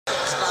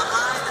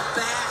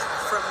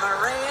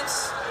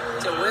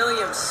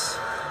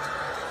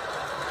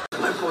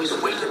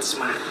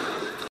Smart.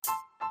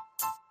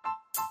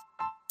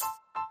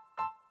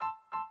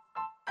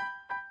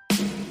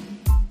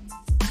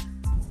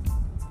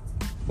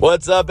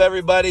 What's up,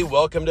 everybody?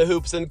 Welcome to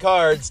Hoops and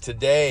Cards.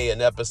 Today,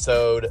 an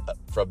episode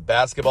from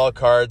Basketball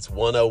Cards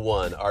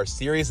 101, our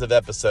series of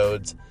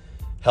episodes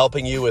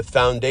helping you with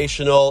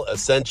foundational,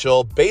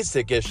 essential,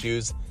 basic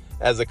issues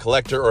as a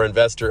collector or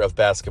investor of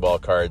basketball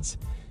cards.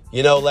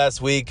 You know, last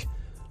week,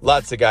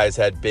 lots of guys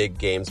had big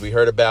games. We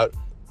heard about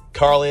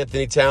Karl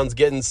Anthony Towns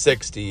getting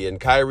 60 and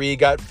Kyrie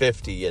got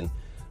 50. And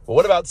well,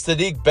 what about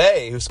Saddiq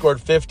Bey, who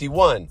scored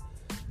 51?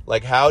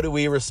 Like, how do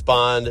we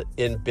respond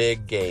in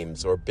big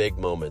games or big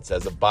moments?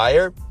 As a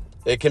buyer,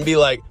 it can be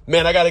like,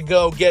 man, I got to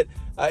go get,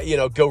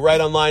 go right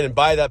online and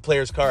buy that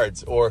player's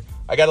cards, or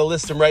I got to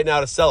list them right now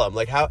to sell them.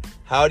 Like,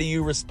 how do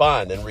you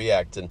respond and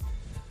react? And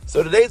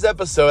so today's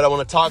episode, I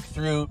want to talk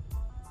through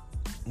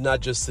not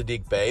just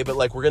Saddiq Bey, but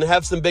like we're going to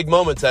have some big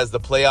moments as the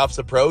playoffs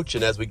approach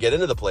and as we get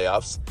into the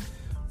playoffs.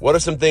 What are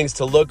some things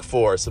to look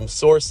for, some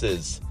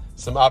sources,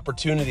 some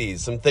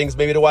opportunities, some things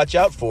maybe to watch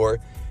out for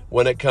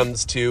when it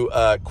comes to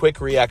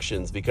quick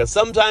reactions, because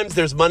sometimes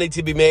there's money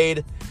to be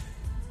made,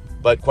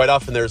 but quite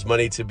often there's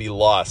money to be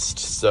lost.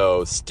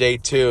 So stay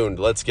tuned.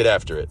 Let's get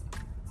after it.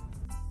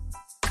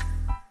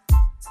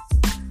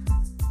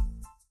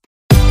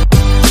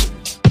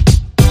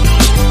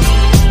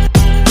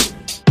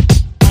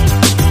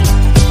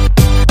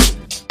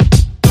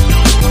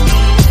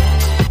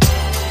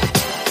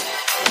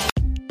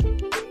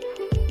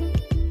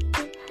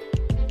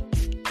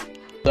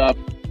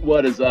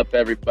 What is up,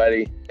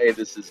 everybody? Hey,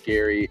 this is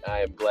Gary.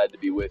 I am glad to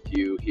be with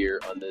you here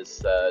on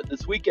this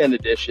weekend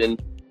edition.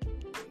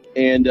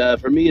 And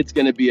for me, it's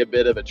going to be a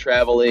bit of a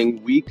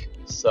traveling week.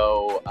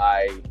 So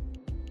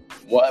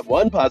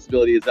one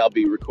possibility is I'll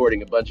be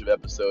recording a bunch of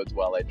episodes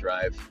while I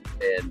drive,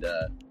 and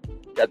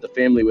got the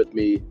family with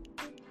me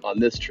on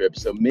this trip.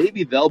 So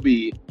maybe they'll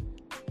be,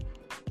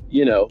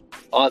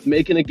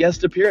 making a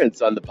guest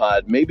appearance on the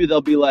pod. Maybe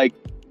they'll be like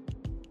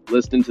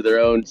listening to their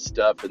own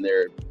stuff in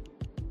their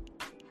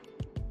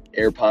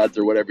AirPods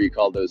or whatever you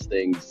call those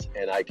things,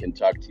 and I can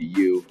talk to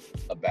you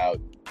about,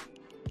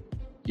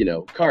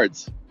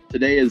 cards.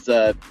 Today is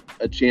a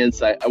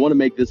chance. I want to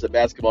make this a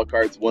Basketball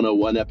Cards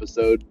 101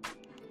 episode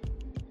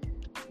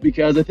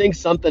because I think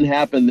something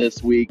happened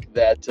this week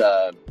that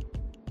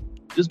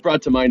just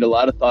brought to mind a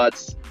lot of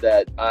thoughts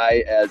that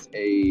I, as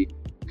a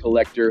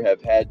collector,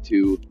 have had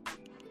to,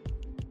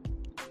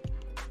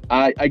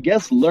 I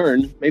guess,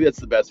 learn. Maybe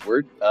that's the best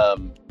word.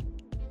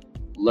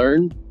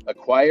 Learn,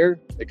 acquire,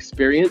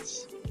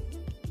 experience.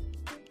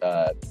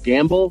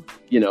 Gamble.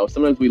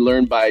 Sometimes we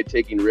learn by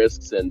taking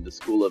risks and the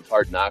school of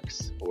hard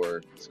knocks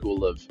or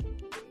school of,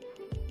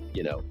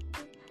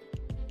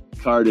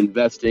 card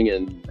investing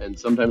and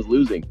sometimes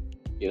losing,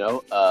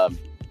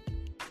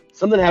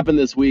 something happened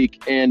this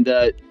week and,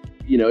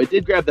 it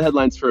did grab the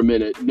headlines for a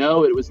minute.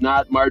 No, it was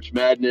not March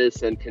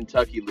Madness and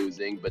Kentucky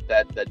losing, but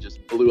that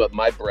just blew up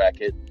my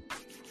bracket.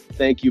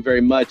 Thank you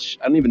very much.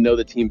 I don't even know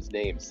the team's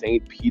name.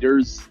 St.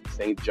 Peter's,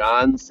 St.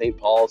 John's, St.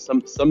 Paul,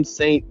 some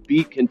Saint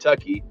beat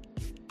Kentucky.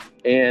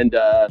 And,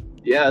 it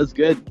was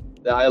good.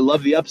 I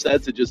love the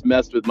upsets. It just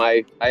messed with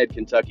I had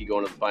Kentucky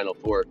going to the Final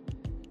Four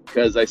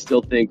because I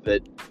still think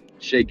that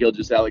Shai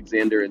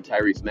Gilgeous-Alexander and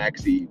Tyrese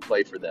Maxey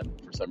play for them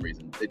for some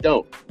reason. They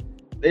don't.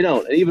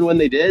 And even when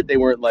they did, they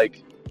weren't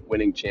like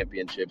winning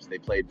championships. They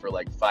played for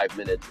like 5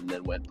 minutes and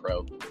then went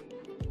pro.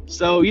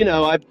 So,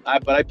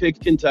 I picked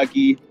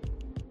Kentucky.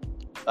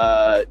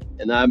 But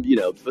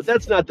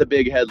that's not the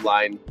big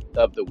headline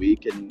of the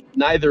week, and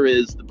neither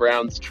is the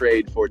Browns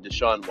trade for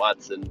Deshaun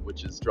Watson,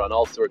 which has drawn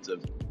all sorts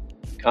of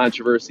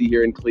controversy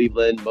here in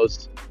Cleveland.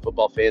 Most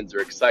football fans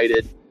are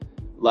excited.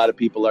 A lot of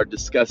people are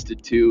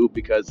disgusted too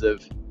because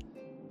of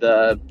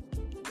the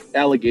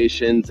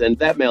allegations, and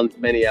that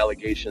many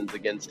allegations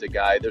against a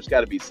guy. There's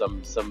got to be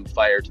some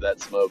fire to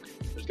that smoke.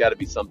 There's got to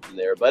be something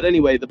there. But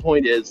anyway, the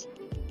point is,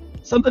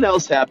 something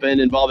else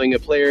happened involving a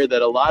player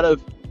that a lot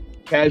of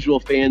casual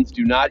fans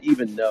do not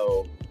even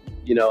know.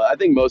 I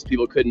think most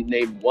people couldn't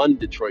name one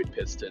Detroit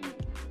Piston,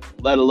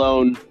 let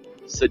alone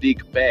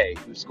Saddiq Bey,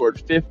 who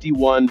scored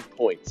 51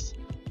 points.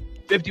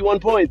 51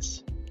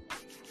 points.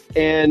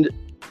 And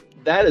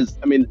that is,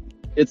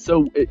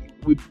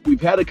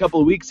 we've had a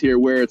couple of weeks here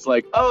where it's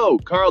like, oh,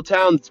 Karl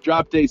Towns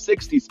dropped a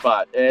 60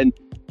 spot, and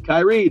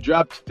Kyrie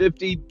dropped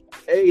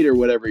 58 or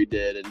whatever he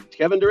did, and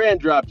Kevin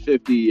Durant dropped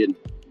 50, and,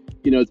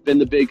 it's been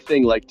the big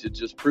thing, like, to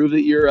just prove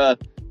that you're a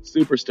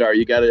superstar,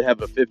 you got to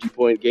have a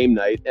 50-point game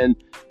night, and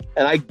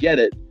I get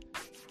it,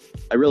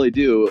 I really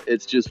do.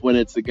 It's just when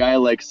it's a guy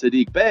like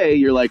Saddiq Bey,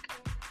 you're like,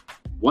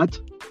 what?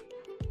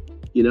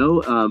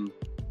 I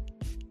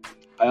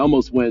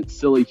almost went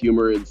silly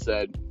humor and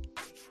said,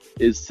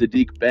 is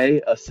Saddiq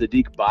Bey a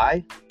Saddiq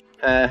buy?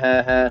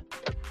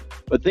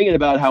 But thinking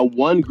about how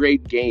one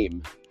great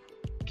game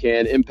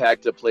can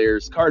impact a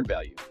player's card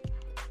value,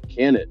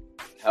 can it?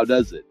 How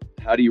does it?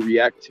 How do you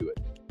react to it?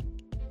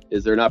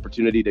 Is there an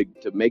opportunity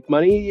to make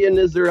money, and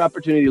is there an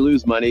opportunity to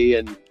lose money?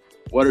 And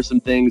what are some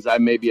things I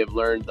maybe have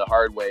learned the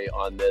hard way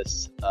on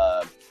this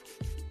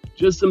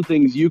just some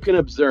things you can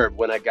observe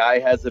when a guy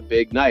has a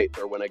big night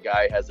or when a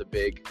guy has a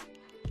big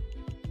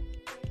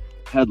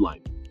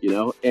headline,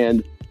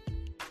 and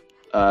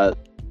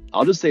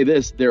I'll just say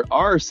this: there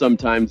are some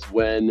times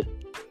when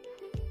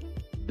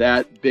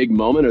that big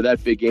moment or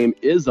that big game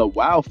is a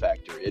wow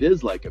factor. It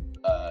is like a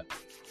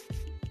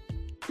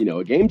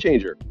game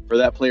changer for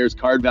that player's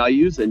card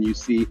values, and you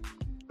see.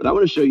 But I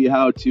want to show you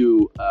how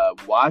to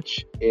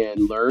watch and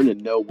learn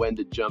and know when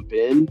to jump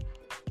in,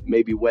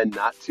 maybe when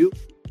not to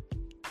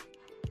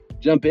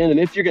jump in, and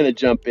if you're going to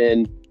jump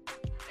in,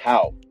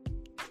 how.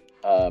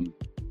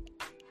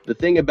 The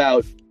thing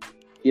about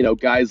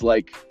guys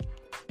like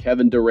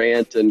Kevin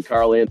Durant and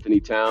Karl Anthony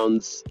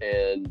Towns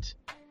and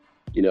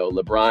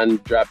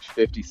LeBron dropped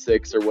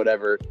 56 or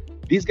whatever.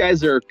 These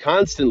guys are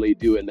constantly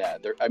doing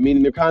that.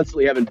 They're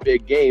constantly having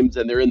big games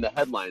and they're in the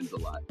headlines a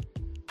lot.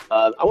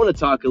 I want to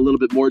talk a little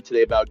bit more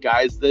today about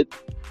guys that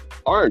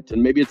aren't,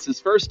 and maybe it's his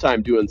first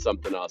time doing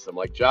something awesome.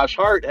 Like Josh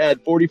Hart had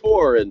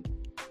 44 and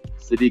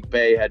Saddiq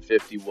Bey had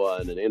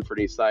 51 and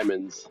Anthony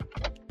Simons.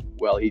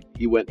 Well,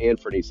 he went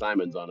Anthony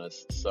Simons on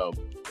us. So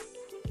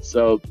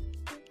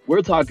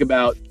we'll talk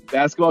about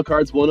Basketball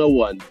Cards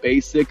 101,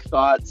 basic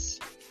thoughts,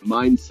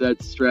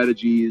 mindset,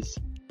 strategies,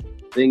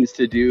 things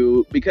to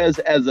do. Because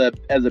as a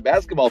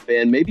basketball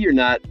fan, maybe you're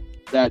not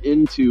that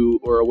into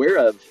or aware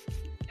of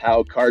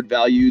how card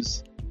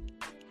values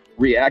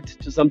react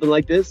to something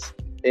like this.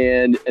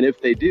 And if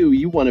they do,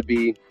 you want to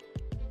be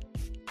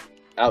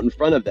out in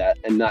front of that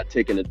and not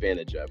taken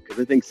advantage of. Because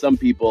I think some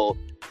people,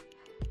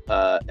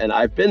 and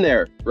I've been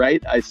there,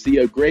 right? I see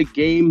a great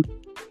game,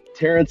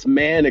 Terrence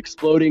Mann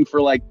exploding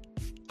for like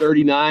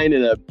 39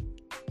 in a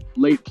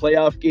late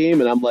playoff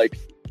game, and I'm like,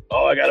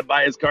 oh, I gotta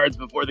buy his cards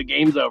before the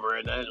game's over,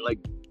 and I like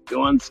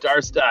go on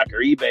StarStock or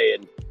eBay,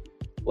 and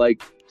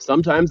like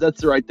sometimes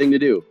that's the right thing to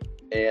do,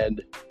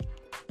 and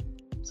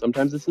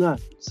sometimes it's not.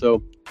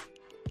 So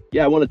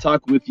yeah, I want to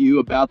talk with you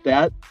about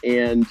that,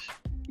 and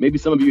maybe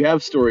some of you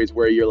have stories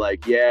where you're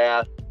like,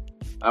 yeah,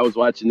 I was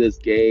watching this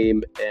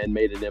game and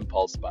made an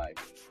impulse buy,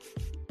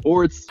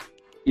 or it's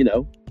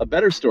a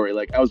better story,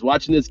 like I was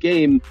watching this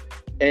game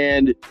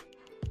and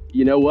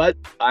you know what?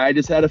 I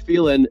just had a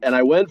feeling and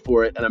I went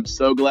for it, and I'm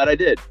so glad I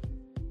did,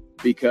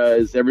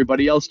 because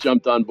everybody else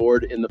jumped on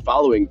board in the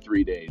following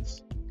 3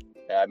 days.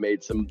 I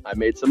made some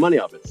money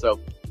off it. So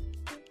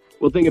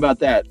we'll think about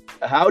that.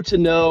 How to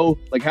know,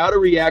 like how to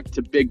react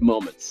to big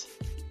moments,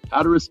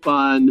 how to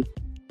respond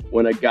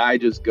when a guy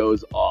just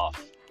goes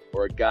off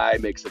or a guy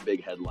makes a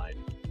big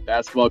headline.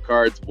 Basketball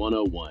Cards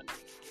 101.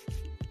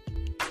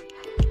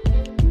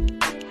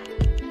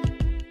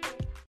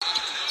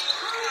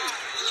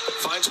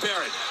 Finds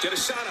Barrett. Get a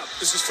shot up.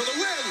 This is for the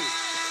win.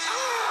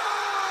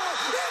 Oh,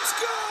 it's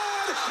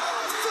good!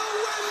 Off the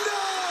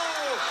window.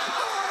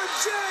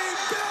 R.J.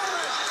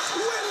 Barrett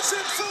wins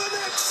it for the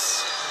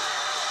Knicks.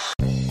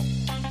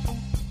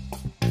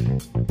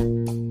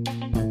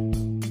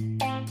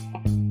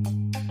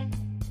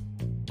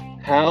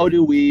 How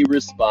do we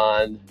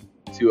respond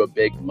to a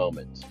big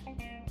moment?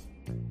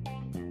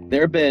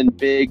 There have been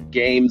big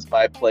games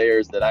by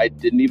players that I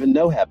didn't even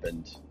know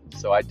happened,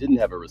 so I didn't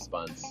have a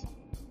response.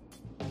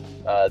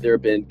 There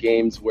have been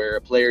games where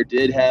a player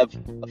did have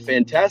a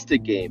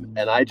fantastic game,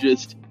 and I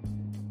just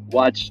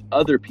watched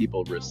other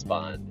people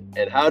respond.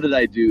 And how did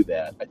I do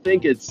that? I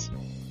think it's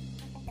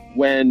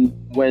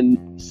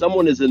when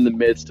someone is in the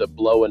midst of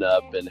blowing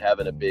up and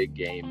having a big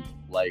game,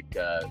 like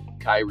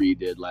Kyrie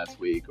did last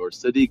week, or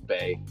Saddiq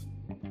Bey.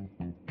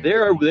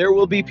 There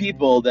will be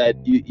people that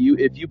you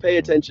if you pay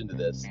attention to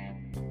this,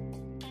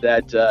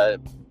 that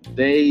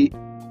they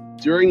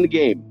during the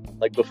game,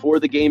 like before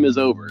the game is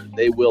over,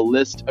 they will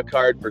list a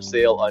card for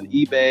sale on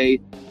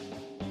eBay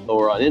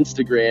or on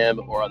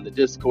Instagram or on the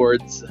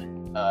Discords.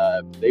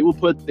 They will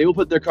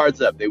put their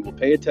cards up. They will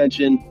pay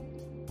attention,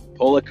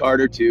 pull a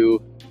card or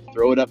two,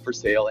 throw it up for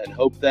sale, and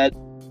hope that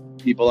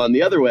people on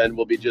the other end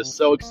will be just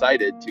so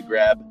excited to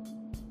grab,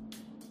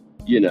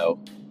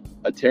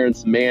 a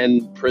Terrence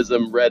Mann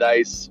Prism Red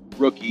Ice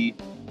rookie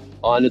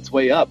on its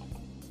way up.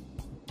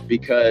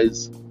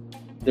 Because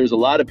there's a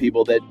lot of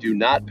people that do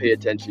not pay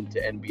attention to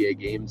NBA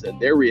games, and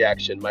their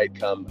reaction might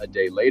come a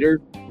day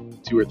later,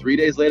 2 or 3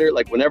 days later,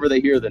 like whenever they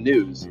hear the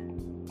news.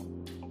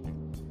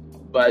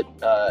 But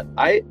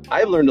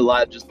I've learned a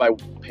lot just by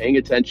paying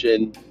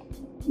attention,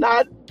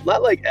 not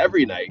like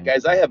every night,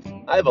 guys. I have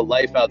a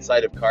life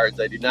outside of cards.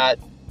 I do not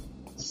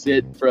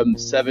sit from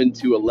 7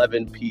 to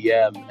 11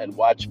 p.m. and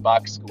watch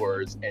box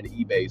scores and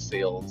eBay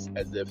sales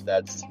as if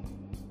that's,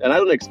 and I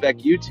don't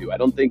expect you to. I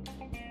don't think,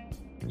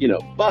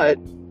 but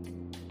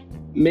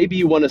maybe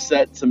you want to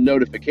set some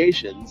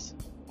notifications,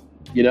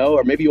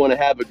 or maybe you want to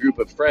have a group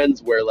of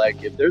friends where,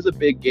 like, if there's a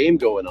big game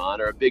going on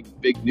or a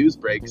big news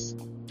breaks.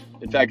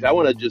 In fact, I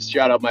want to just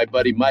shout out my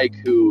buddy Mike,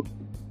 who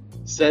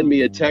sent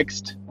me a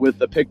text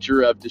with a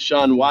picture of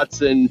Deshaun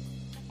Watson,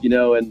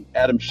 and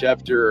Adam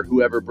Schefter or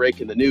whoever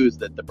breaking the news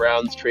that the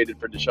Browns traded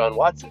for Deshaun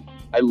Watson.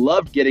 I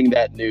loved getting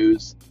that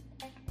news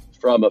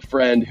from a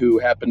friend who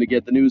happened to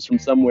get the news from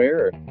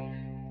somewhere,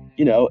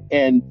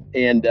 and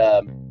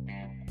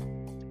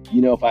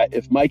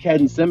if Mike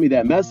hadn't sent me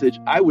that message,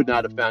 I would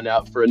not have found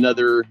out for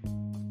another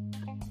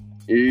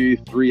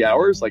 3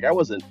 hours. Like I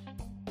wasn't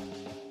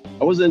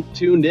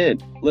tuned in,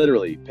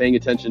 literally paying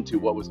attention to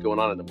what was going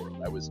on in the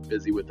world. I was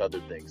busy with other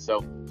things.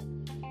 So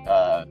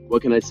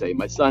what can I say?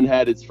 My son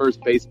had his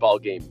first baseball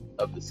game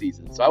of the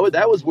season. So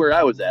that was where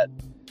I was at.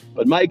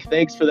 But Mike,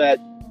 thanks for that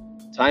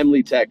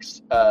timely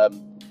text.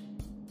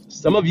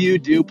 Some of you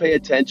do pay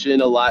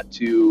attention a lot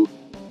to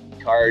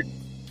card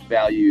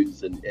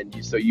values,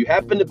 and so you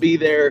happen to be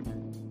there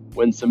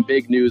when some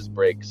big news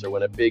breaks or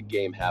when a big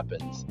game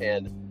happens.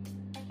 And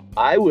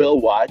I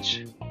will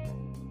watch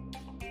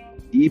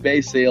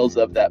eBay sales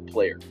of that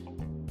player.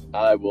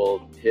 I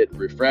will hit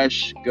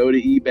refresh, go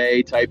to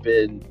eBay, type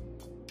in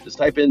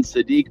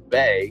Saddiq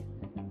Bey,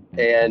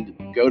 and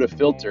go to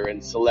filter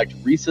and select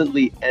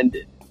recently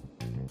ended.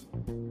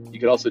 You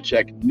can also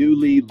check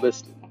newly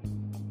listed.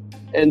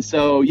 And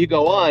so you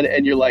go on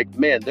and you're like,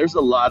 man, there's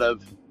a lot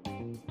of,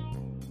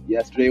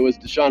 yesterday was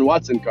Deshaun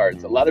Watson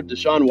cards, a lot of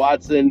Deshaun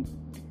Watson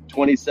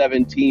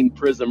 2017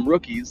 Prism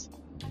rookies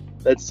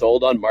that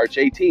sold on March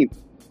 18th.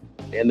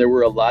 And there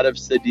were a lot of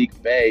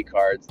Saddiq Bey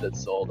cards that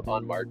sold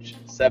on March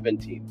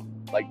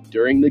 17th. Like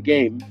during the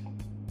game,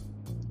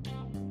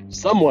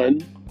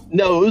 someone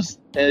knows,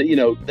 that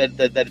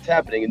it's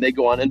happening, and they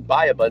go on and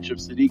buy a bunch of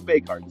Saddiq Bey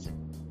cards.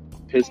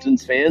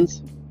 Pistons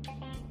fans,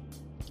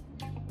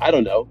 I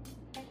don't know,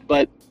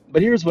 but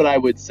here's what I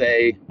would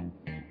say.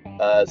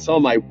 Some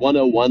of my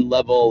 101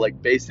 level,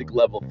 like basic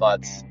level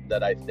thoughts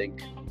that I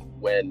think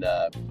when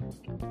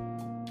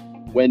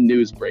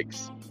news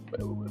breaks.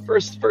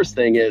 First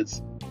thing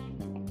is,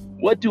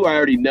 what do I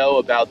already know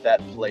about that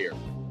player?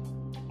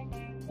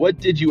 What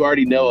did you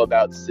already know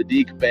about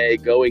Saddiq Bey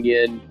going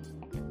in?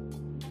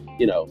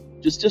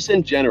 Just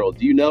in general,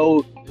 do you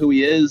know who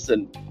he is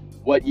and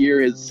what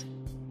year his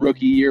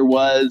rookie year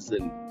was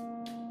and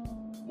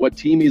what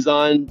team he's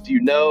on? Do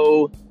you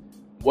know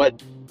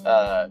what,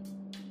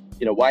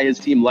 why his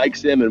team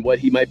likes him and what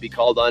he might be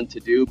called on to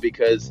do?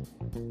 Because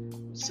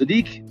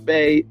Saddiq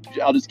Bey,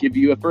 I'll just give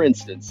you for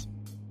instance,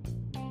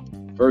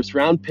 first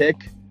round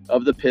pick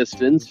of the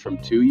Pistons from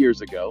 2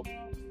 years ago.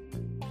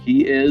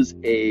 He is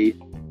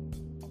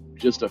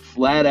just a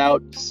flat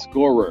out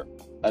scorer,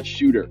 a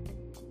shooter.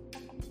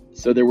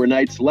 So there were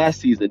nights last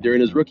season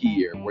during his rookie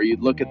year where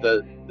you'd look at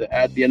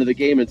at the end of the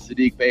game and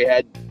Saddiq Bey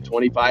had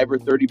 25 or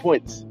 30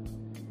 points.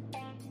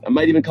 I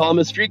might even call him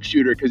a streak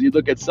shooter because you'd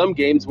look at some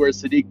games where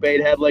Saddiq Bey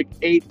had like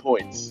 8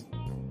 points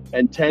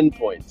and 10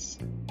 points.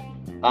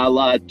 A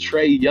la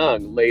Trae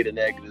Young laid an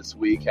egg this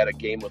week, had a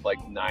game with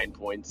like 9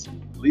 points.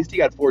 At least he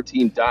got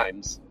 14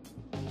 times.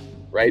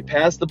 Right?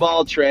 Pass the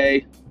ball,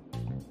 Trae.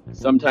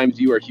 Sometimes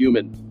you are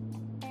human.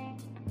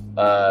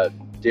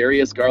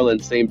 Darius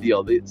Garland, same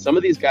deal. Some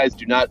of these guys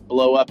do not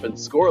blow up and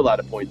score a lot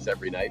of points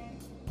every night,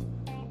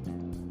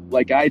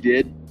 like I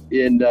did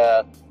in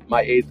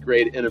my 8th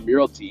grade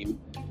intramural team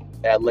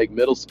at Lake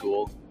Middle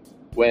School.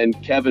 When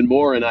Kevin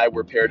Moore and I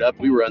were paired up,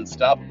 we were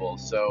unstoppable.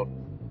 So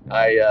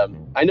I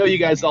know you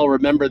guys all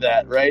remember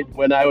that, right?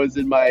 When I was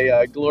in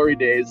my glory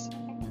days,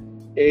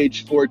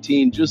 age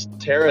 14, just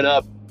tearing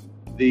up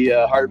the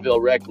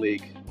Hartville Rec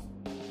League.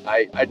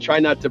 I try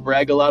not to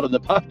brag a lot on the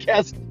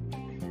podcast.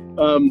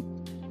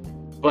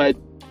 But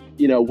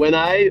when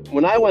I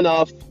went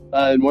off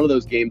in one of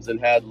those games and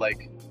had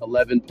like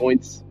 11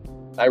 points,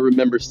 I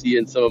remember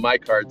seeing some of my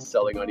cards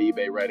selling on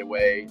eBay right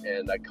away.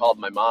 And I called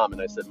my mom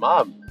and I said,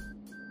 Mom,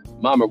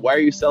 why are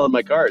you selling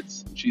my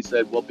cards? And she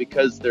said, well,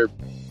 because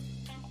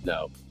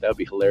no, that would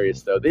be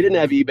hilarious though. They didn't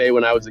have eBay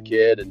when I was a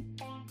kid,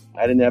 and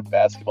I didn't have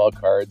basketball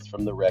cards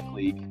from the rec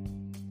league.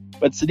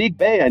 But Saddiq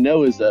Bey, I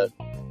know, is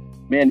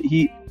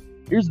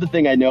here's the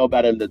thing I know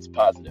about him that's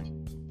positive.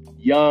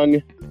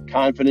 Young,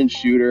 confident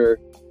shooter.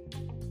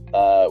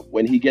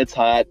 When he gets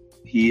hot,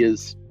 he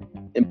is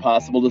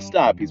impossible to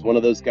stop. He's one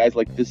of those guys,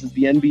 like, this is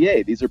the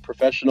NBA. These are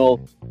professional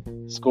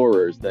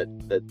scorers that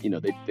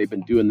they've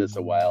been doing this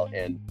a while.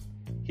 And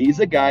he's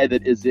a guy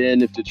that is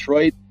in, if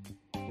Detroit,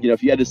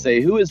 if you had to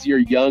say, who is your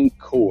young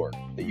core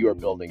that you are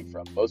building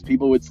from? Most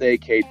people would say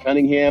Cade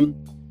Cunningham.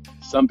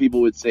 Some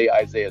people would say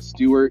Isaiah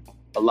Stewart.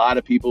 A lot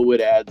of people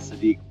would add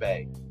Saddiq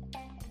Bey.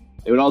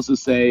 They would also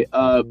say,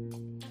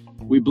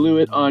 we blew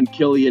it on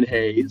Killian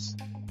Hayes.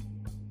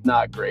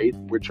 Not great.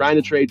 We're trying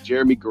to trade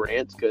Jeremy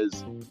Grant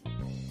because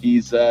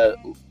he's a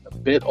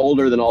bit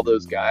older than all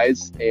those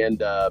guys,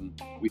 and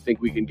we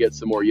think we can get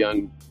some more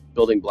young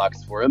building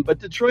blocks for him. But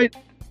Detroit,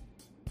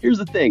 here's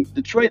the thing.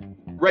 Detroit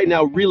right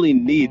now really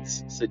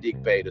needs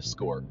Saddiq Bey to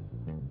score,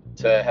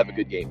 to have a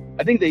good game.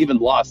 I think they even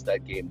lost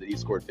that game that he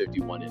scored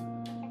 51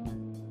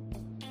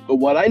 in. But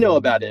what I know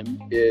about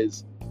him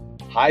is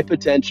high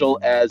potential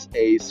as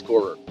a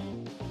scorer.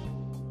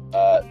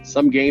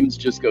 Some games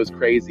just goes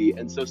crazy.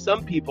 And so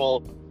some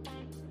people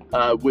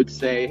would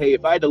say, hey,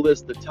 if I had to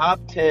list the top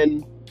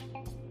 10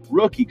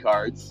 rookie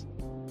cards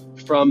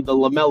from the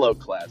LaMelo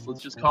class,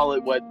 let's just call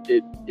it what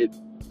it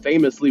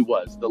famously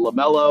was, the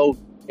LaMelo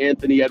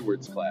Anthony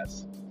Edwards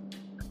class.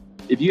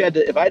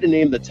 If I had to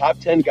name the top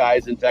 10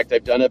 guys, in fact,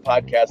 I've done a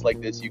podcast like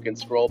this, you can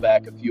scroll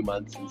back a few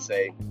months and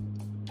say,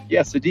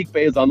 Yeah, Sadiq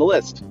Bey is on the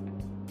list.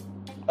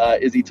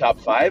 Is he top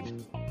 5?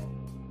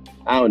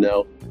 I don't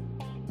know.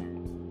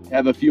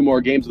 Have a few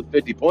more games with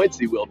 50 points,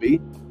 he will be.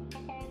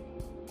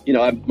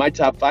 My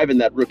top 5 in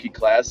that rookie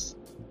class,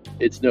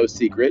 it's no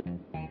secret,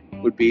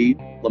 would be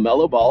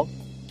LaMelo Ball,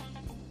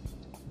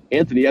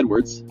 Anthony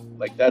Edwards,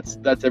 like that's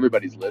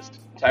everybody's list.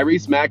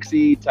 Tyrese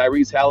Maxey,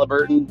 Tyrese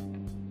Halliburton,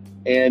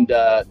 and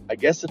I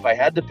guess if I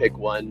had to pick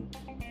one,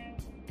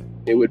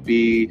 it would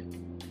be.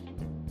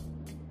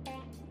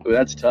 Oh,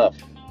 that's tough.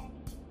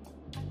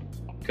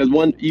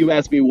 Because you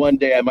asked me one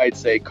day, I might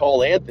say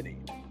Cole Anthony.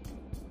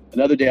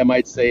 Another day, I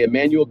might say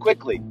Emmanuel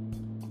Quickley.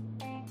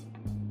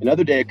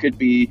 Another day, it could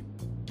be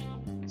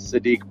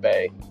Sadiq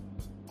Bey.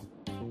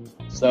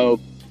 So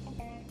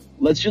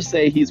let's just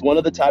say he's one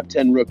of the top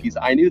 10 rookies.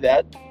 I knew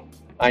that.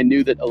 I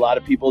knew that a lot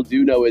of people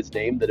do know his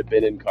name that have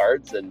been in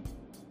cards,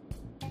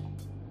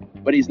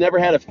 but he's never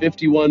had a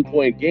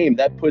 51-point game.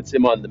 That puts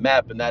him on the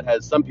map, and that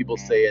has some people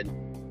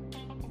saying,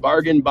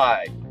 bargain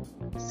buy,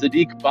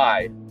 Sadiq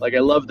buy. Like, I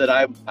love that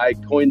I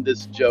coined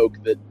this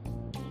joke that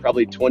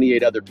probably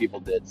 28 other people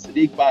did.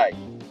 Sadiq buy.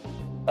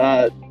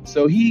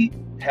 So he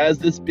has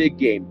this big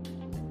game,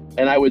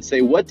 and I would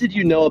say, what did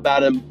you know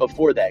about him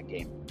before that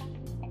game?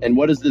 And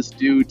what does this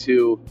do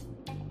to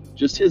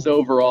just his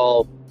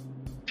overall,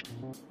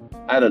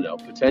 I don't know,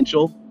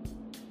 potential,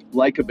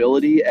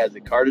 likability as a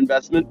card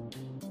investment?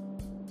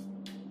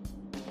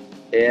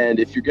 And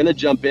if you're going to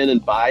jump in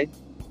and buy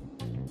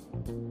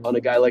on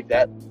a guy like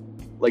that,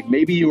 like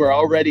maybe you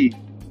already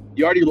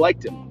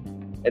liked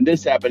him, and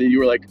this happened, and you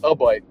were like, oh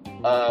boy,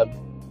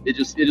 it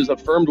just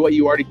affirmed what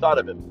you already thought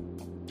of him.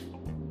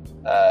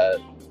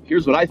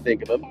 Here's what I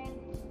think of him,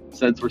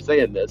 since we're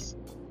saying this.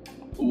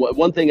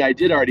 One thing I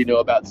did already know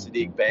about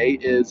Sadiq Bey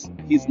is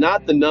he's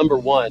not the number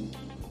one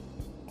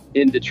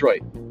in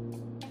Detroit.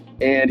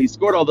 And he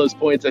scored all those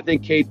points. I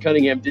think Cade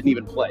Cunningham didn't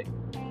even play.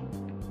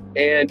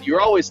 And you're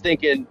always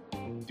thinking,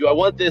 do I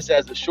want this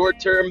as a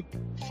short-term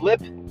flip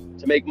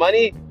to make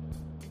money?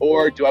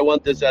 Or do I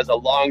want this as a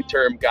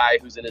long-term guy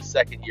who's in his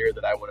second year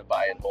that I want to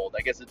buy and hold?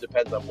 I guess it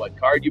depends on what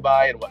card you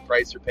buy and what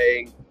price you're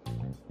paying.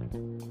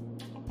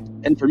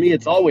 And for me,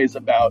 it's always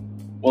about,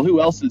 well, who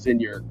else is in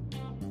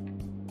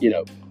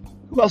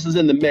who else is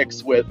in the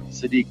mix with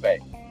Sadiq Bey?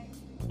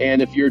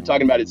 And if you're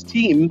talking about his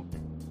team,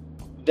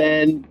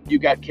 then you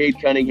got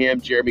Cade Cunningham,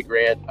 Jeremy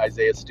Grant,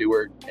 Isaiah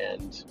Stewart,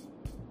 and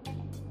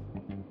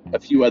a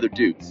few other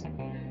dudes,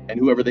 and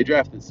whoever they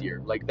draft this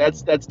year. Like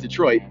that's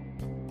Detroit.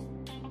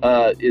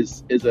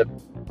 Is a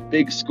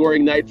big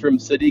scoring night from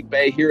Sadiq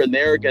Bey here and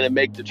there going to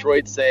make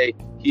Detroit say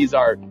he's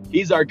our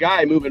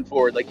guy moving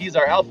forward? Like he's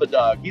our alpha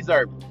dog, he's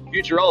our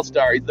future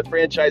all-star, he's the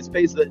franchise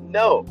face of it?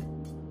 No,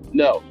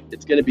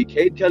 it's going to be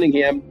Cade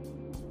Cunningham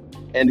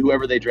and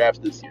whoever they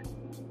draft this year.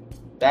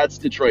 That's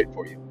Detroit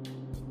for you.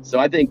 So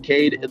I think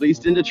Cade, at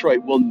least in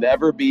Detroit, will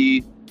never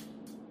be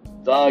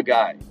the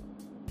guy.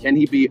 Can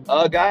he be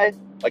a guy?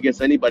 I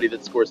guess anybody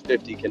that scores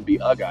 50 can be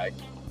a guy.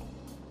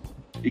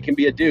 He can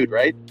be a dude,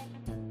 right?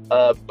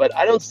 But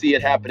I don't see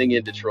it happening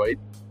in Detroit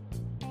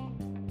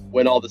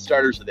when all the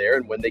starters are there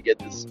and when they get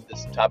this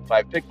top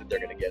 5 pick that they're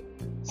going to get.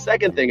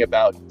 Second thing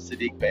about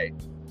Sadiq Bey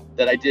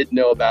that I did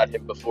know about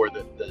him before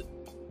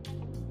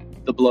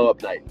the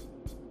blow-up night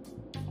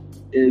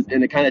is,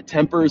 and it kind of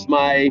tempers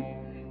my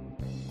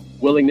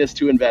willingness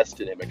to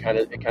invest in him. It kind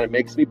of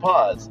makes me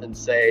pause and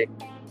say,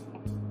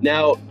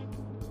 now,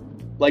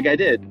 like I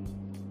did,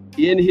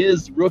 in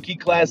his rookie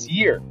class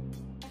year,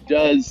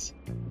 does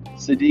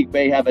Sadiq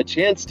Bey have a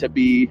chance to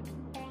be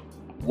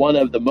one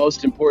of the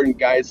most important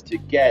guys to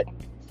get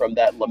from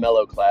that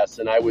LaMelo class?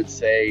 And I would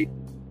say,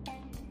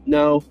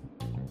 no.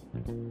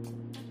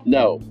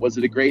 Was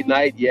it a great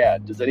night? Yeah.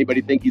 Does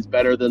anybody think he's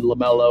better than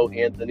LaMelo,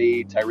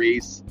 Anthony,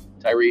 Tyrese,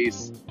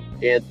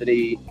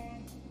 Anthony?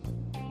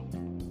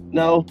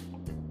 No.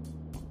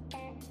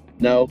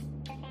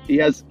 He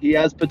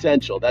has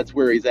potential. That's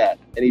where he's at,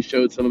 and he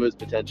showed some of his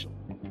potential.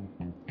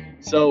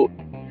 So,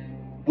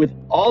 with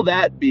all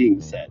that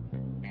being said,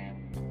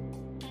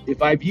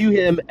 if I view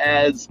him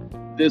as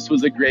this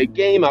was a great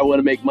game, I want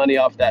to make money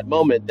off that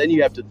moment, then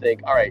you have to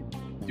think, all right,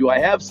 do I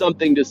have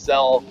something to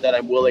sell that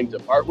I'm willing to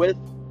part with?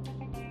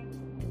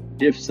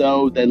 If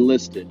so, then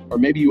list it. Or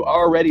maybe you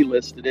already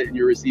listed it and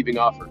you're receiving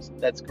offers.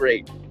 That's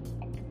great.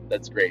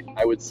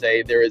 I would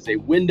say there is a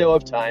window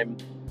of time.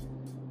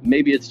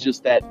 Maybe it's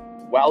just that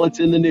while it's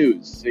in the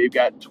news, so you've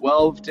got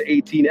 12 to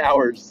 18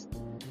 hours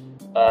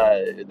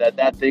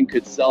that thing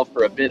could sell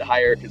for a bit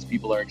higher because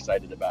people are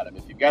excited about him.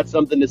 If you've got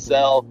something to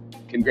sell,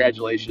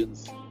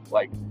 congratulations.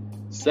 Like,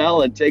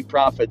 sell and take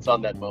profits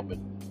on that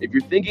moment. If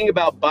you're thinking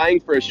about buying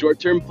for a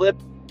short-term flip,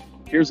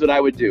 here's what I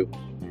would do.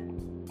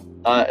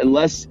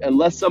 Unless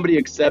somebody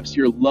accepts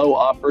your low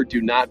offer,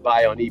 do not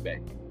buy on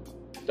eBay.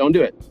 Don't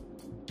do it.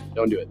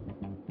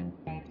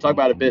 We'll talk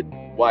about a bit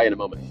why in a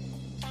moment.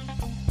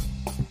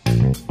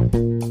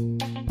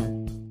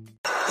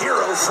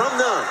 Hero from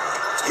none.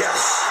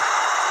 Yes.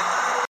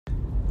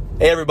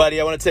 Hey everybody,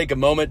 I want to take a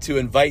moment to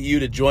invite you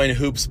to join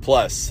Hoops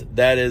Plus.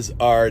 That is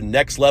our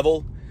next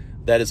level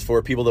That is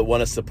for people that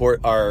want to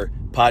support our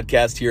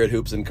podcast here at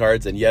Hoops and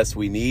Cards. And yes,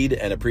 we need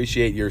and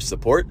appreciate your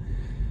support.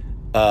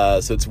 So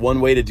it's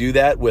one way to do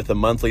that with a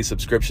monthly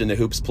subscription to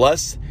Hoops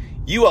Plus.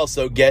 You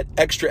also get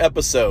extra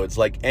episodes.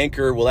 Like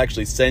Anchor will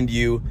actually send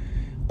you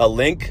a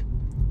link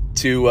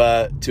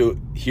to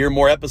hear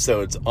more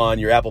episodes on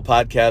your Apple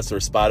Podcasts or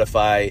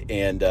Spotify.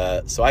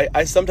 And so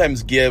I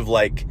sometimes give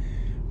like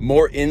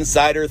more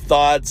insider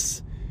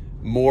thoughts,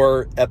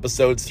 more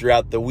episodes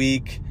throughout the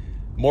week,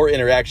 more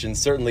interaction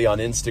certainly on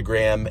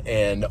Instagram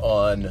and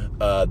on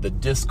the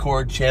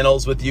Discord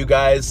channels with you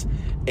guys,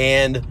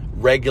 and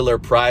regular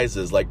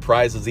prizes, like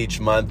prizes each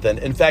month. And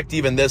in fact,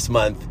 even this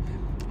month,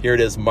 here it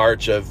is,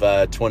 March of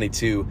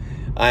 22,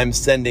 I'm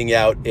sending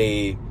out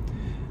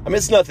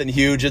it's nothing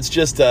huge. It's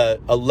just a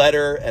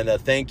letter and a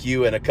thank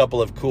you and a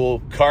couple of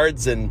cool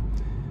cards and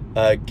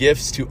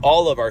gifts to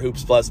all of our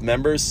Hoops Plus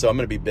members. So I'm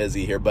going to be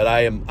busy here, but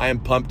I am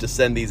pumped to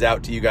send these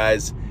out to you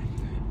guys.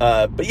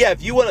 But yeah,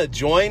 if you want to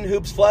join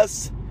Hoops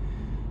Plus,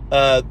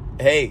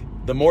 hey,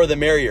 the more the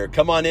merrier.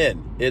 Come on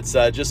in. It's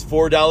just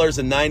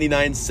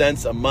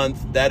 $4.99 a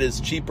month. That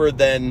is cheaper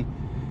than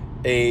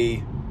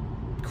a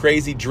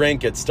crazy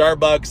drink at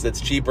Starbucks. That's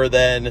cheaper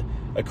than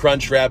a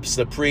Crunchwrap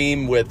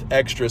Supreme with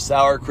extra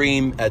sour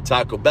cream at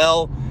Taco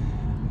Bell.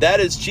 That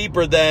is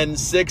cheaper than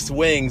 6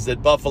 wings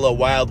at Buffalo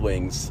Wild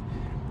Wings.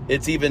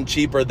 It's even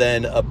cheaper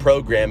than a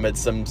program at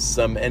some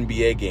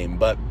NBA game.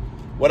 But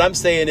what I'm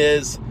saying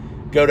is,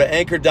 go to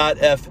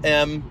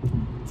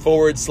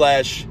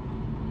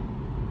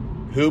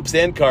anchor.fm/hoops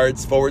and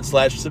cards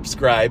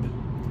 /subscribe,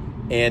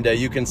 and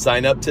you can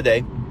sign up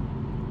today.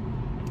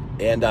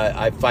 And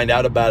I find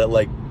out about it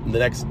like the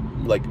next,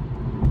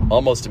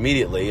 almost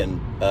immediately, and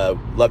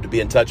love to be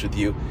in touch with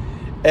you.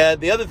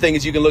 And the other thing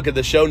is, you can look at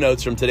the show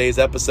notes from today's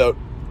episode,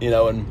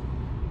 and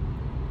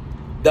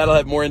that'll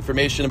have more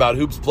information about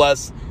Hoops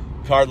Plus,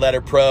 Card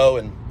Ladder Pro,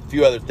 and a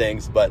few other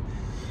things. But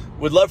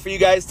would love for you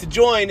guys to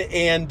join.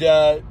 And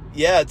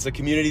yeah, it's a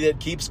community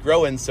that keeps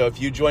growing. So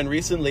if you joined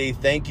recently,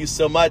 thank you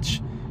so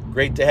much.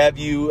 Great to have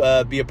you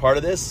be a part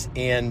of this.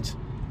 And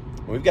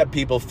we've got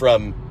people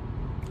from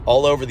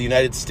all over the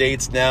United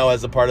States now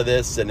as a part of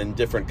this, and in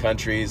different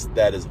countries.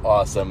 That is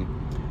awesome.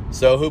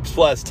 So Hoops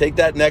Plus, take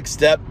that next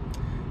step.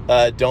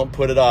 Don't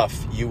put it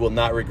off. You will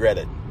not regret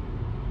it.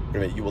 Wait a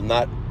minute,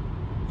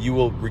 you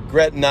will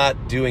regret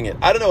not doing it.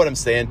 I don't know what I'm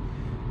saying.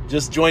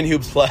 Just join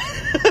Hoops Plus.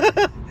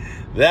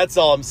 That's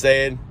all I'm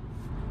saying.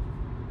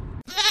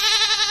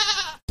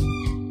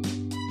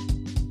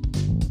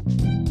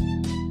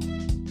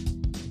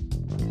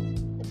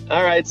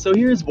 All right, so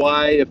here's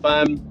why. If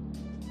I'm,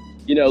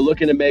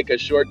 looking to make a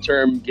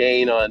short-term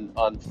gain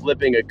on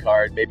flipping a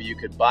card, maybe you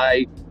could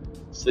buy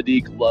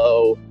Sadiq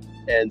low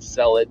and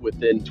sell it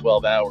within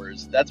 12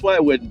 hours. That's why I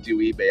wouldn't do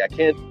eBay. I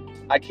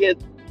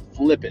can't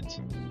flip it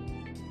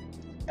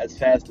as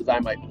fast as I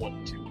might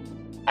want to.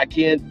 I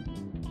can't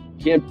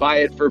buy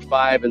it for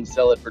 5 and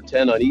sell it for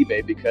 10 on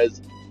eBay,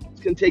 because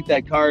it's going to take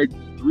that card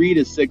 3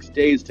 to 6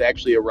 days to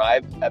actually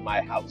arrive at my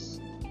house.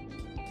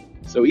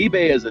 So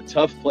eBay is a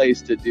tough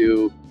place to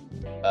do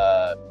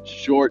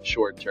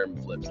short-term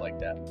flips like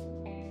that.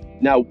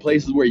 Now,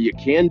 places where you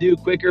can do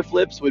quicker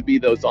flips would be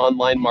those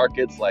online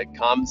markets like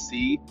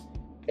ComC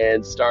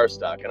and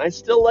StarStock. And I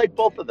still like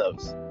both of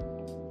those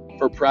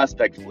for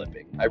prospect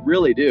flipping. I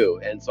really do.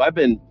 And so right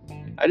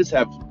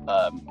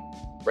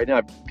now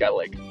I've got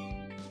like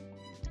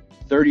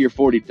 $30 or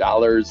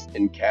 $40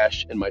 in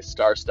cash in my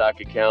StarStock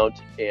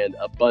account, and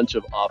a bunch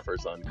of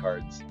offers on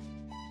cards.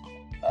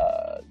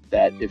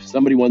 That if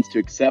somebody wants to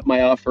accept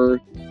my offer,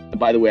 and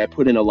by the way, I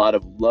put in a lot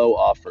of low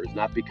offers,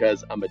 not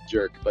because I'm a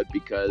jerk, but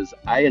because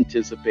I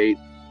anticipate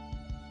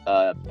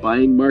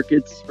buying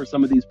markets for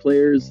some of these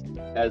players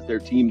as their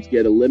teams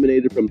get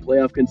eliminated from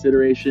playoff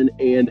consideration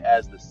and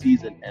as the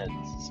season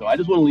ends. So I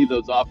just want to leave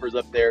those offers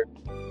up there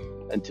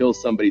until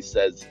somebody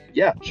says,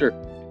 yeah, sure,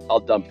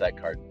 I'll dump that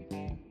card.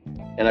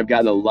 And I've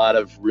gotten a lot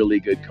of really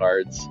good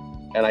cards,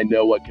 and I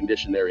know what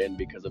condition they're in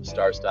because of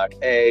StarStock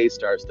A,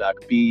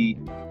 StarStock B,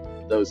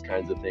 those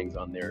kinds of things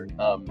on there.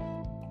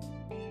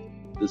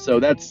 So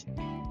that's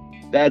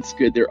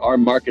good. There are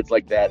markets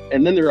like that.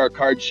 And then there are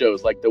card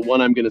shows like the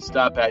one I'm going to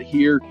stop at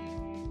here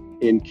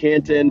in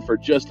Canton for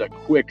just a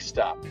quick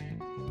stop.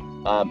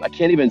 I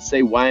can't even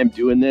say why I'm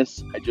doing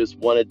this. I just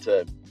wanted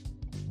to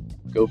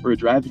go for a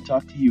drive and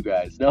talk to you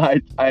guys. No,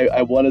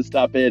 I want to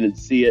stop in and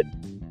see it.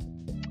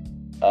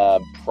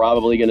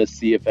 Probably going to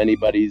see if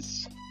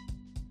anybody's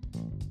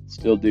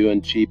still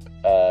doing cheap.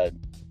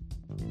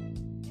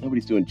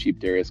 Nobody's doing cheap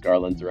Darius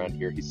Garlands around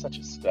here. He's such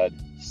a stud.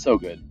 So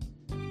good.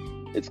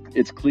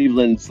 It's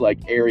Cleveland's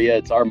area.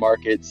 It's our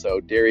market. So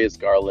Darius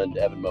Garland,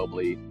 Evan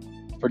Mobley,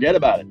 forget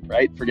about it,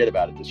 right? Forget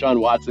about it. Deshaun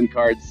Watson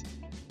cards,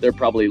 they're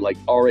probably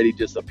already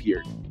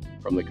disappeared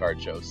from the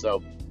card show.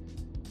 So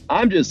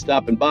I'm just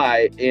stopping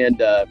by.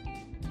 And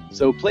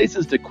so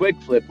places to quick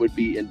flip would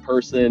be in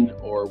person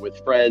or with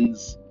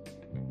friends.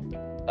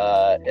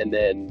 And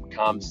then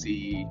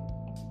ComC,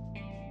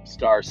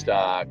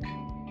 StarStock,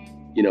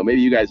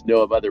 maybe you guys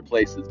know of other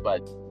places,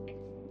 but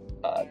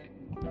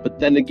But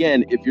then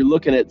again, if you're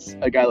looking at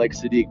a guy like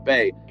Saddiq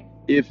Bey,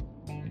 if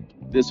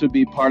this would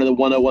be part of the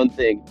 101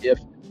 thing, if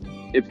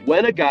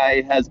when a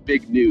guy has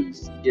big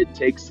news, it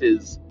takes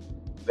his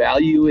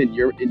value in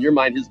your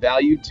mind, his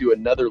value to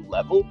another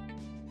level,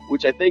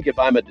 which I think if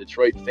I'm a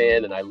Detroit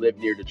fan and I live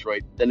near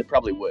Detroit, then it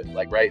probably would.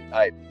 Like, right?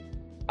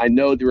 I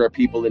know there are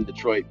people in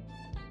Detroit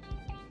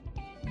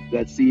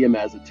that see him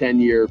as a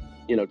 10-year,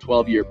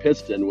 12-year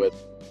Piston with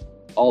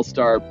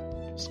all-star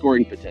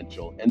scoring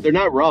potential. And they're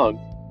not wrong.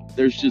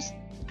 The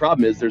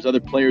problem is there's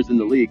other players in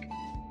the league,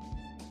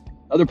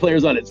 other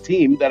players on its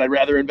team that I'd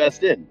rather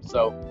invest in.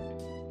 So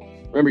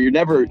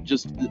remember,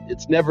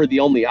 it's never the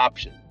only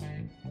option.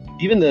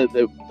 Even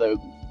the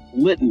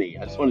litany,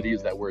 I just wanted to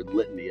use that word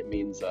litany. It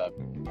means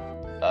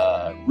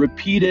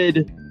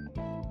repeated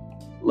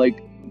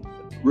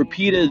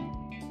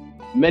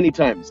many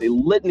times. A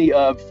litany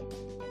of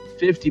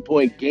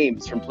 50-point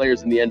games from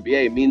players in the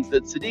NBA means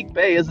that Saddiq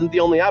Bey isn't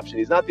the only option.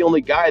 He's not the only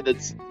guy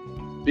that's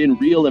been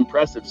real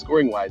impressive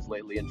scoring-wise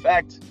lately. In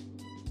fact,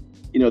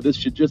 this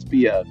should just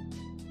be a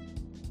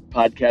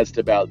podcast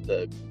about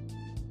the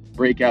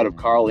breakout of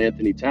Karl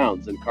Anthony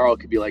Towns. And Karl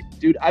could be like,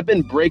 dude, I've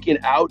been breaking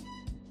out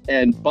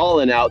and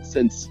balling out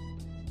since,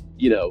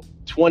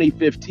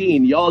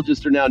 2015. Y'all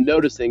just are now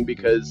noticing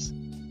because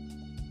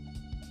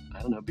I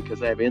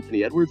have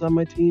Anthony Edwards on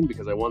my team,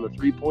 because I won the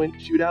 3-point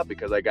shootout,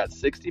 because I got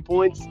 60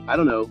 points. I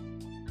don't know.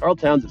 Karl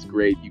Towns is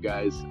great, you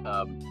guys.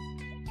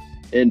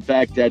 In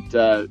fact, at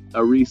a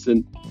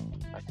recent,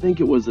 I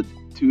think it was a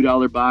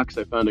 $2 box,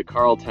 I found a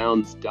Karl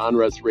Towns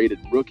Donruss rated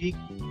rookie,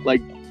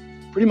 like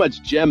pretty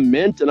much gem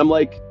mint. And I'm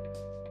like,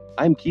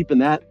 I'm keeping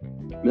that. I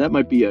mean, that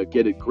might be a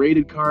get it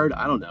graded card.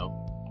 I don't know.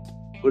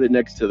 Put it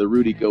next to the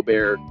Rudy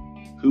Gobert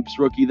Hoops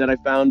rookie that I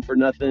found for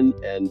nothing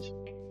and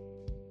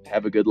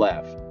have a good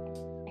laugh.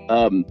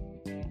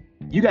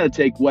 You got to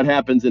take what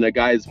happens in a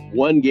guy's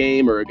one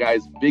game or a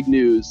guy's big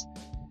news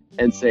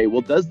and say,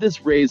 well, does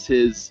this raise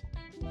his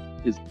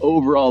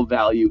overall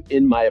value,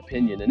 in my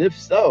opinion? And if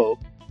so,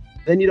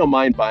 then you don't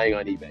mind buying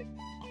on eBay,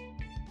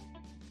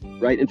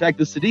 right? In fact,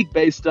 the Saddiq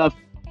Bey stuff,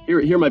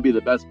 here might be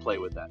the best play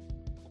with that,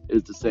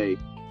 is to say,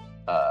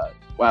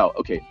 wow,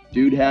 okay,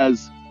 dude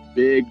has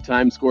big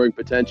time scoring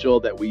potential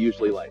that we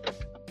usually like.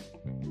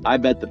 I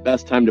bet the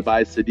best time to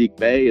buy Saddiq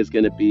Bey is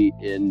going to be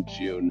in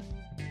June.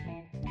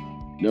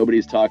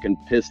 Nobody's talking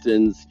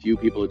Pistons. Few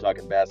people are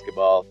talking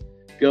basketball.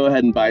 Go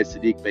ahead and buy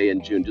Saddiq Bey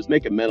in June. Just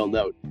make a mental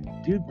note.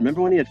 Dude,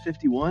 remember when he had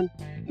 51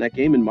 in that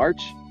game in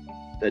March?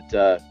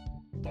 That,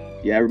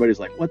 everybody's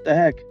like, what the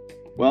heck?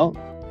 Well,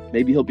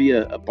 maybe he'll be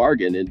a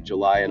bargain in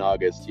July and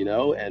August,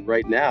 And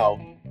right now,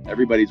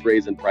 everybody's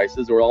raising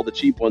prices, or all the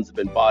cheap ones have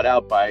been bought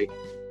out by,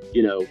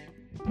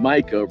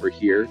 Mike over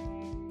here,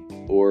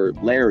 or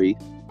Larry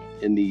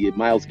in the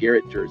Myles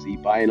Garrett jersey,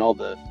 buying all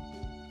the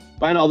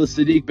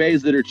Saddiq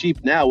Beys that are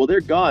cheap now. Well,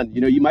 they're gone.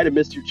 You might have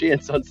missed your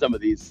chance on some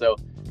of these. So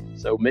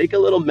make a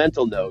little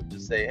mental note to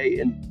say, hey,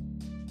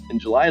 in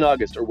July and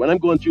August, or when I'm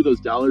going through those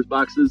dollars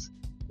boxes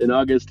in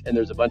August and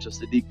there's a bunch of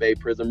Saddiq Bey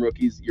Prism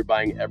rookies, you're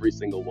buying every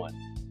single one.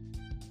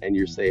 And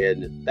you're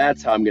saying,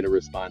 that's how I'm going to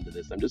respond to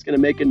this. I'm just going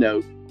to make a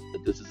note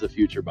that this is a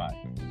future buy.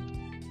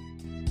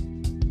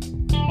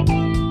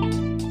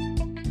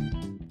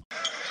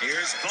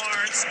 Here's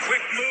Barnes,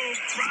 quick move,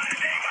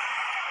 driving.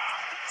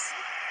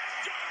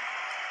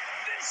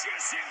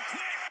 Vicious and quick.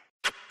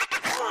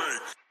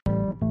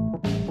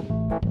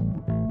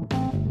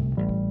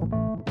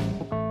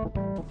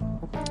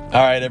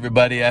 All right,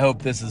 everybody. I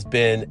hope this has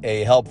been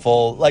a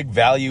helpful,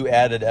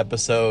 value-added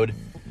episode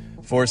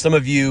for some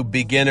of you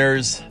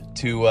beginners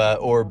to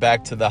or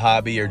back to the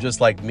hobby, or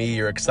just like me,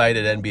 you're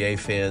excited NBA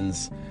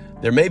fans.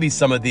 There may be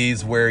some of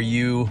these where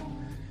you've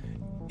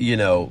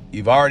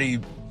already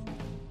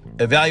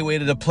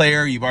evaluated a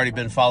player, you've already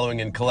been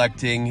following and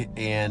collecting,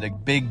 and a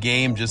big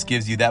game just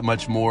gives you that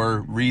much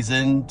more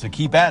reason to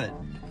keep at it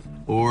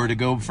or to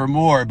go for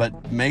more.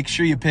 But make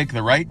sure you pick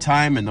the right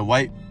time and the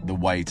right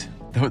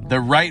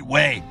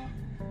way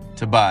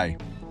to buy.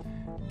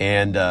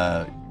 And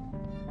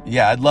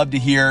I'd love to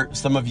hear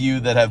some of you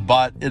that have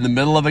bought in the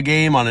middle of a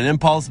game on an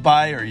impulse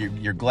buy, or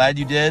you're glad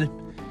you did,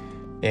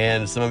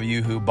 and some of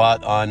you who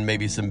bought on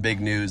maybe some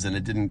big news and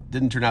it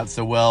didn't turn out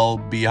so well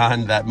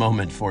beyond that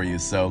moment for you.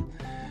 So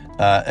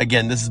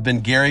again, this has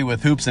been Gary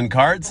with Hoops and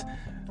Cards.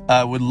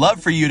 Would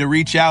love for you to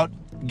reach out,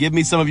 give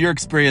me some of your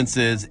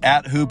experiences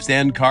at Hoops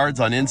and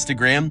Cards on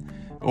Instagram,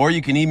 or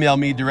you can email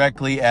me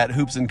directly at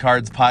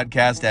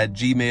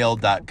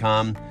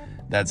hoopsandcardspodcast@gmail.com.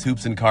 That's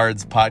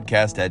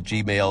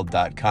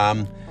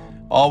hoopsandcardspodcast@gmail.com.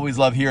 Always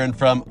love hearing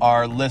from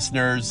our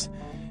listeners.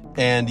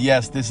 And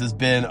yes, this has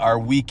been our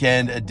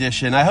weekend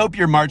edition. I hope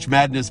your March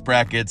Madness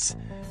brackets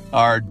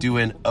are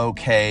doing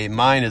okay.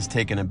 Mine is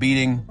taking a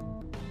beating,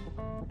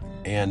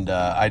 and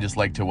I just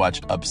like to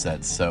watch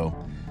upsets. So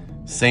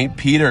St.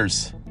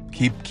 Peter's,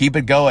 keep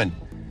it going.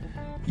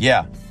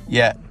 Yeah.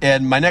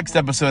 And my next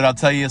episode, I'll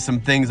tell you some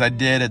things I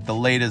did at the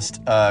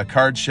latest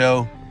card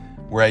show,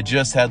 where I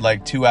just had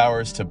 2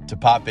 hours to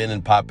pop in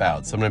and pop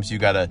out. Sometimes you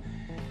gotta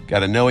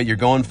know what you're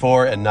going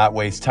for and not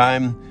waste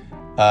time.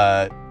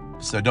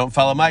 So don't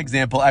follow my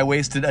example. I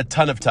wasted a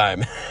ton of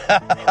time.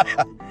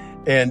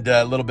 And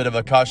a little bit of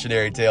a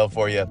cautionary tale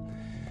for you.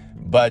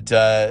 But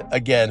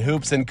again,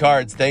 Hoops and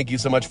Cards, thank you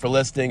so much for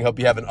listening. Hope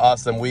you have an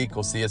awesome week.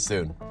 We'll see you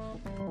soon.